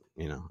 but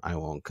I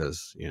won't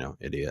because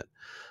idiot.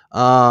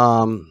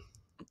 I'm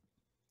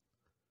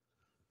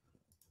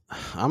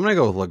gonna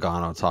go with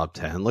Logano top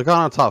 10.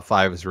 Logano top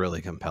 5 is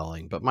really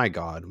compelling, but my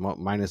God,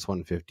 minus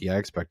 150. I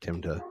expect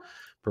him to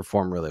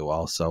perform really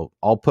well, so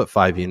I'll put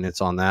 5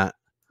 units on that.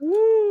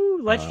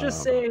 Woo! Let's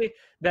just say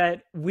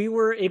that we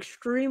were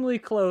extremely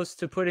close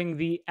to putting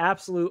the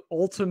absolute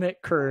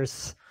ultimate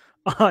curse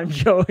on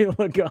Joey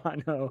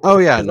Logano. Oh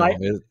yeah, no,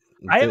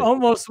 I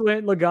almost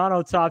went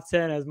Logano top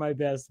 10 as my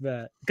best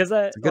bet because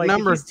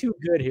he's too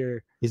good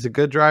here. He's a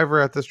good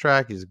driver at this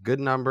track. He's a good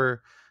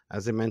number.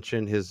 As I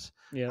mentioned, his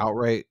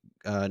outright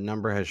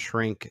number has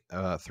shrink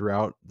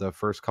throughout the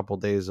first couple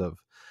days of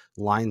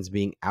lines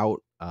being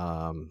out.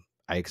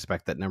 I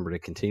expect that number to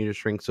continue to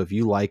shrink. So if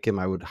you like him,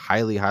 I would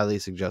highly, highly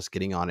suggest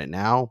getting on it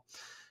now.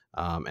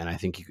 And I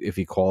think if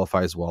he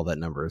qualifies well, that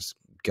number is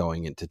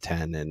going into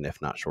 10 and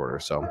if not shorter.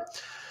 So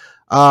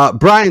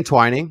Brian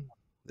Twining,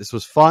 this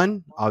was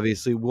fun.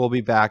 Obviously, we'll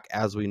be back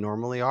as we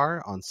normally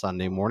are on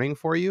Sunday morning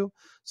for you.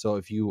 So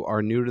if you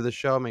are new to the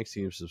show, make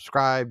sure you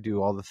subscribe,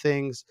 do all the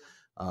things.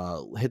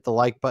 Hit the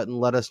like button.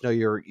 Let us know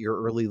your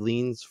early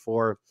leans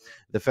for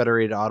the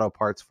Federated Auto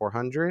Parts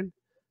 400.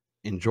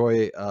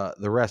 Enjoy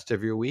the rest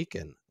of your week,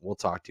 and we'll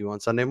talk to you on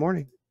Sunday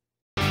morning.